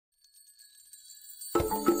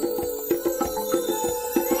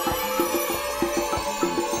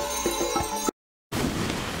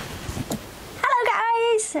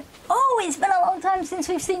since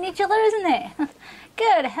we've seen each other, isn't it?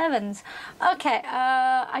 Good heavens. Okay,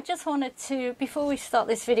 I just wanted to, before we start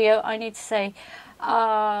this video, I need to say,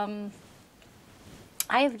 I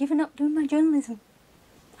have given up doing my journalism.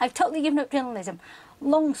 I've totally given up journalism.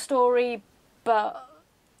 Long story, but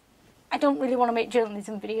I don't really want to make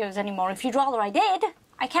journalism videos anymore. If you'd rather I did,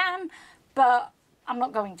 I can, but I'm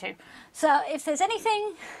not going to. So if there's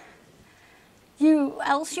anything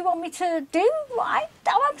else you want me to do, I'm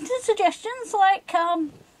open to suggestions. Like,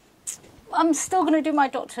 I'm still going to do my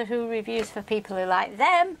Doctor Who reviews for people who like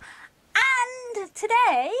them. And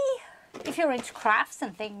today, if you're into crafts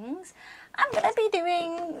and things, I'm going to be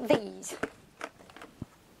doing these.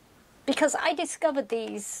 Because I discovered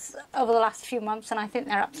these over the last few months and I think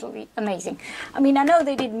they're absolutely amazing. I mean, I know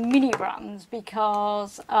they did mini brands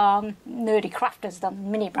because Nerdy Crafter's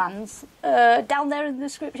done mini brands. Down there in the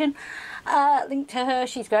description, link to her,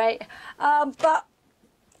 she's great. But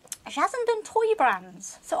she hasn't done toy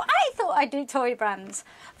brands. So I thought I'd do toy brands.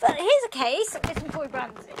 But here's a case with some toy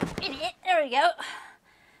brands in it. There we go.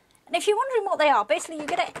 And if you're wondering what they are, basically you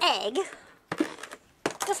get an egg.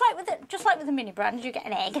 Just like with the mini brands, you get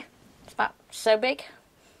an egg. It's about so big.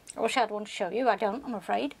 I wish I had one to show you. I don't, I'm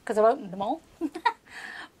afraid, because I've opened them all.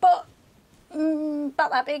 But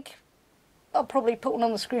about that big. I'll probably put one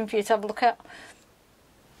on the screen for you to have a look at.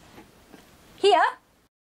 Here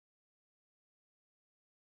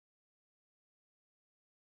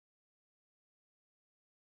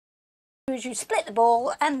you split the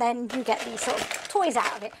ball and then you get these sort of toys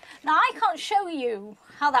out of it. Now I can't show you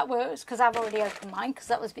how that works because I've already opened mine because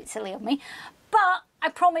that was a bit silly of me, but I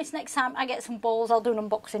promise next time I get some balls I'll do an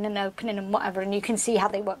unboxing and opening and whatever and you can see how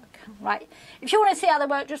they work, right? If you want to see how they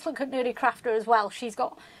work, just look at Nerdy Crafter as well. She's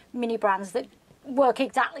got mini brands that work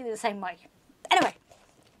exactly the same way. Anyway,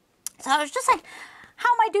 so I was just saying,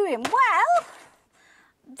 how am I doing? Well,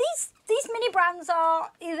 these mini brands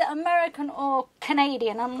are either American or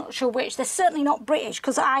Canadian. I'm not sure which. They're certainly not British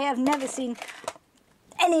because I have never seen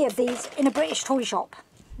any of these in a British toy shop.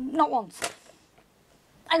 Not once.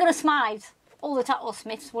 I go to Smythe's all the time, or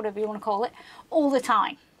Smith's, whatever you want to call it, all the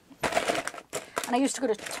time. And I used to go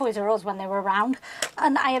to Toys R Us when they were around,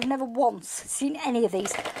 and I have never once seen any of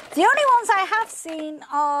these. The only ones I have seen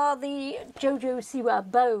are the JoJo Siwa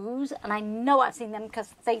bows, and I know I've seen them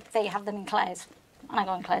because they have them in Claire's. And I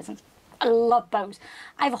go in Claire's and I love bows.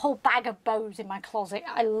 I have a whole bag of bows in my closet.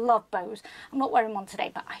 I love bows. I'm not wearing one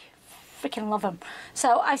today, but I freaking love them.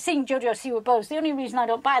 So I've seen JoJo Siwa bows. The only reason I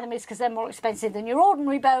don't buy them is because they're more expensive than your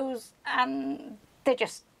ordinary bows and they're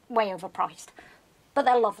just way overpriced. But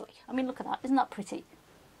they're lovely. I mean, look at that. Isn't that pretty?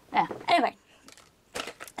 Yeah. Anyway.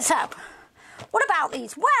 So, what about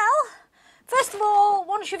these? Well, first of all,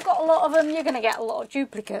 once you've got a lot of them, you're going to get a lot of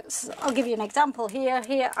duplicates. I'll give you an example here.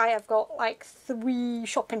 Here I have got like 3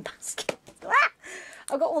 shopping baskets.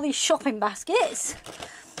 I've got all these shopping baskets.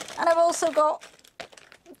 And I've also got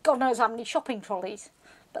God knows how many shopping trolleys.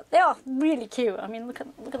 But they are really cute. I mean, look at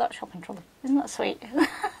that shopping trolley. Isn't that sweet?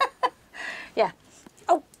 Yeah.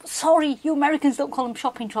 Oh, sorry, you Americans don't call them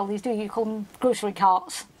shopping trolleys, do you? You call them grocery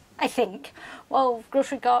carts, I think. Well,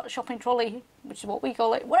 grocery cart, shopping trolley, which is what we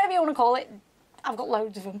call it. Whatever you want to call it, I've got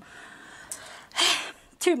loads of them.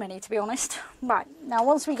 Too many, to be honest. Right, now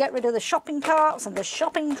once we get rid of the shopping carts and the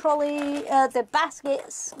shopping trolley, the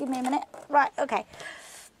baskets, give me a minute. Right, okay.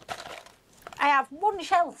 I have one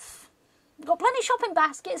shelf. I've got plenty of shopping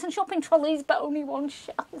baskets and shopping trolleys, but only one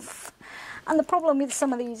shelf. And the problem with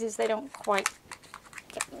some of these is they don't quite,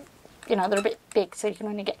 you know, they're a bit big, so you can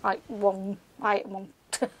only get like one item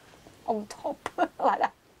on top, like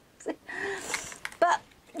that. But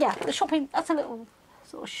yeah, the shopping, that's a little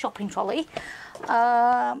sort of shopping trolley.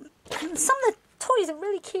 And some of the toys are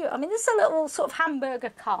really cute. I mean, this is a little sort of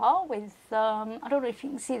hamburger car with, I don't know if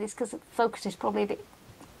you can see this because the focus is probably a bit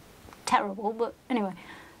terrible, but anyway,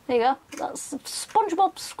 there you go. That's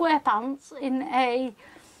SpongeBob SquarePants in a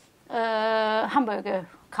hamburger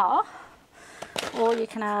car. Or you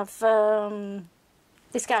can have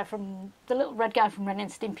this guy from, the little red guy from Ren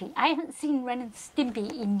and Stimpy. I haven't seen Ren and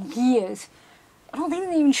Stimpy in years. I don't think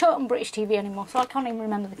they even show it on British TV anymore, so I can't even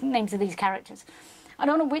remember the names of these characters. I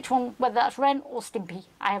don't know which one, whether that's Ren or Stimpy.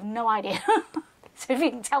 I have no idea. So if you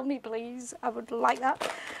can tell me, please, I would like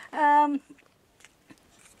that. And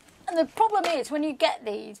the problem is, when you get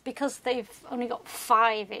these, because they've only got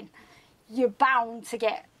 5 in, you're bound to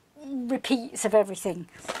get repeats of everything.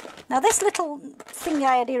 Now this little thing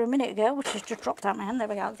I had here a minute ago, which has just dropped out my hand, there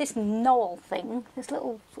we go, this knoll thing, this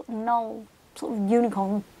little sort of knoll, sort of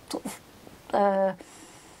unicorn, sort of,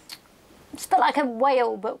 it's a bit like a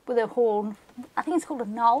whale but with a horn. I think it's called a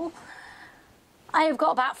knoll. I have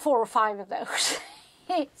got about 4 or 5 of those.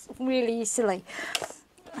 It's really silly.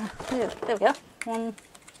 There we go. 1,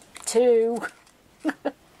 2.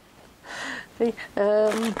 See,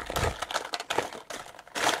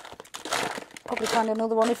 probably find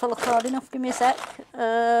another one if I look hard enough. Give me a sec.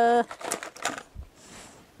 There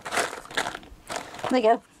you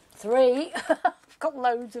go. 3. I've got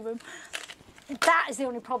loads of them. That is the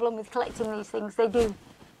only problem with collecting these things.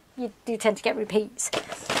 You do tend to get repeats.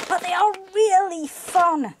 But they are really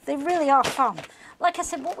fun. They really are fun. Like I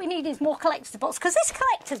said, what we need is more collector's box. Because this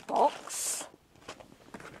collector's box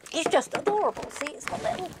is just adorable. See, it's got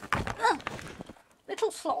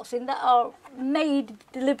little slots in that are made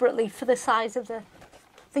deliberately for the size of the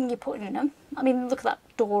thing you're putting in them. I mean, look at that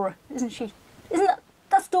Dora.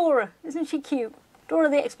 That's Dora. Isn't she cute? Dora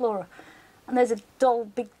the Explorer. And there's a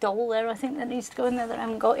big doll there, I think, that needs to go in there that I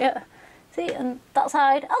haven't got yet. See, and that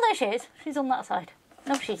side. Oh, there she is. She's on that side.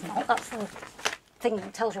 No, she's not. That's the thing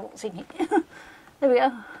that tells you what's in it. There we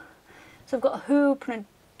go. So I've got a hoop and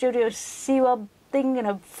a Jojo Siwa thing and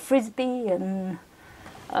a frisbee, and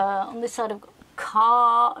on this side I've got a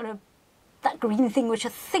car and that green thing, which I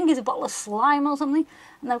think is a bottle of slime or something.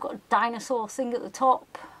 And then I've got a dinosaur thing at the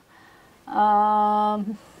top.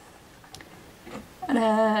 And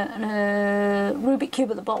a Rubik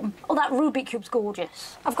Cube at the bottom. Oh, that Rubik Cube's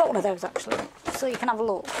gorgeous. I've got one of those actually, so you can have a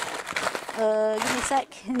look. Give me a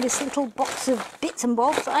sec. In this little box of bits and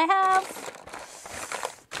bobs I have.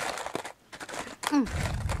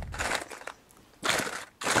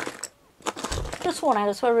 Just one out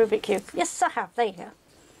of a Rubik Cube. Yes, I have. There you go.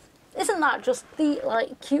 Isn't that just the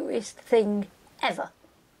cutest thing ever?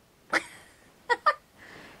 Isn't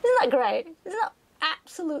that great? Isn't that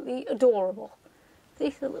absolutely adorable?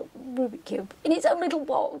 This little Rubik Cube in its own little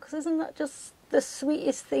box. Isn't that just the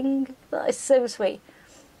sweetest thing? That is so sweet.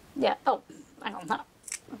 Yeah. Oh, hang on.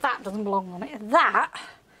 That doesn't belong on it. That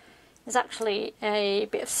is actually a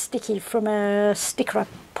bit of sticky from a sticker I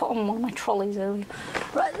put on one of my trolleys earlier.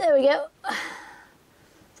 Right, there we go.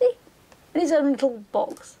 See? In its own little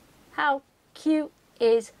box. How cute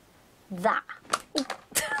is that?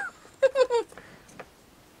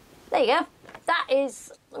 There you go. That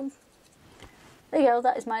is... There you go,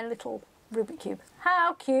 that is my little Rubik Cube.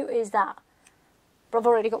 How cute is that? But I've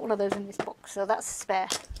already got one of those in this box, so that's a spare.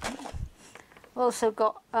 I've also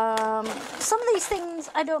got some of these things,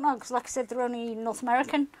 I don't know, because like I said, they're only North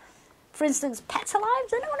American. For instance, Pets Alive.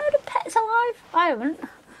 Has anyone heard of Pets Alive? I haven't.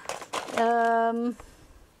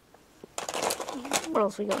 What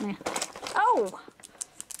else we got in here? Oh,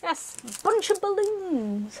 yes, bunch of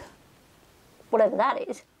balloons. Whatever that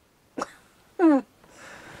is.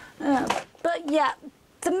 But yeah,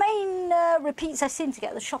 the main repeats I seem to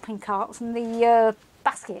get are the shopping carts and the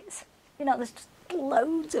baskets. You know, there's just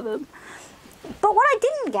loads of them. But what I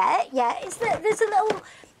didn't get yet is that there's a little...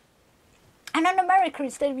 And in America,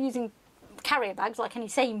 instead of using carrier bags like any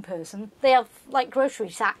sane person, they have like grocery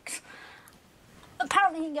sacks.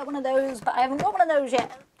 Apparently you can get one of those, but I haven't got one of those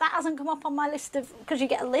yet. That hasn't come up on my list of... Because you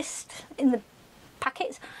get a list in the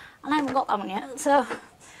packets, and I haven't got that one yet. So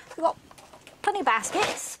we've got plenty of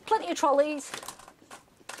baskets, plenty of trolleys.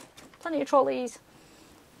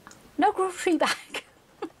 No grocery bag.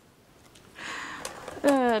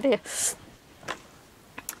 Oh dear.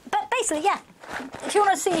 But basically, yeah. If you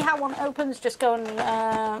want to see how one opens, just go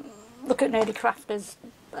and look at Nerdy Crafter's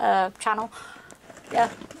channel.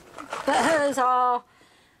 Yeah. But hers are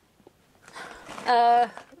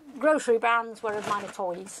grocery brands, whereas mine are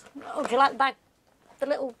toys. Oh, do you like the bag? The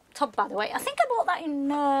little tub, by the way. I think I bought that in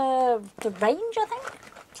the Range, I think.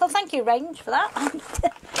 So thank you, Range, for that.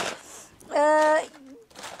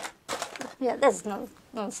 Yeah, there's no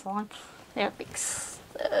slime. Yeah, big.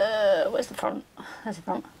 Where's the front? There's the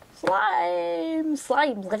front. Slime,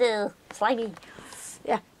 slimy.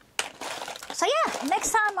 Yeah. So yeah,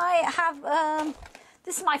 next time I have.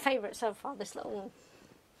 This is my favourite so far. This little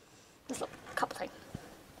cup thing.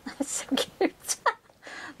 That's so cute.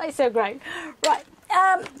 That's so great. Right.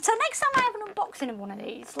 So next time I have an unboxing of one of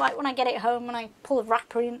these, like when I get it home and I pull the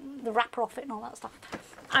wrapper off it and all that stuff,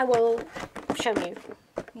 I will show you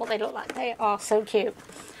what they look like. They are so cute.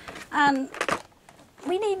 And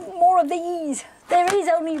we need more of these. There is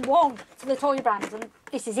only one for the toy brands, and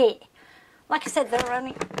this is it. Like I said, there are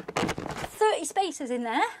only 30 spaces in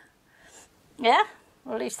there. Yeah,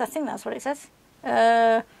 or at least I think that's what it says.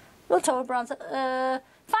 Little toy brands.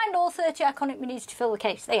 Find all 30 iconic minis to fill the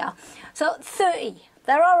case. They are. So 30.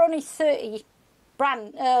 There are only 30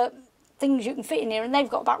 brand things you can fit in here, and they've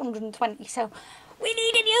got about 120. So we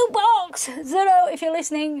need a new box. Zero, if you're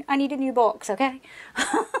listening, I need a new box, okay?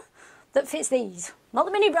 That fits these. Not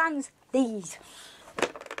the mini brands, these.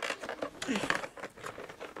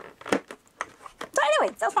 So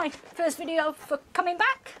anyway, that's my first video for coming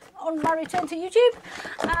back on my return to YouTube,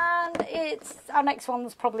 and our next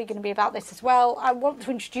one's probably going to be about this as well. I want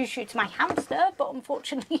to introduce you to my hamster, but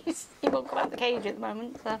unfortunately he won't come out of the cage at the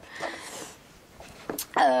moment, so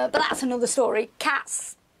but that's another story.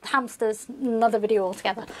 Cats, hamsters, another video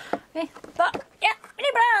altogether. Okay, but yeah, mini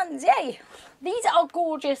brands, yay! These are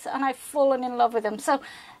gorgeous and I've fallen in love with them. So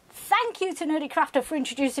thank you to Nerdy Crafter for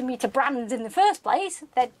introducing me to brands in the first place.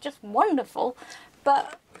 They're just wonderful,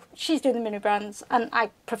 but she's doing the mini brands and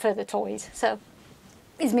I prefer the toys, so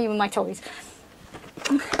it's me with my toys.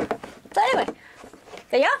 So anyway,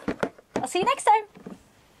 there you are. I'll see you next time.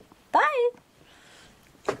 Bye.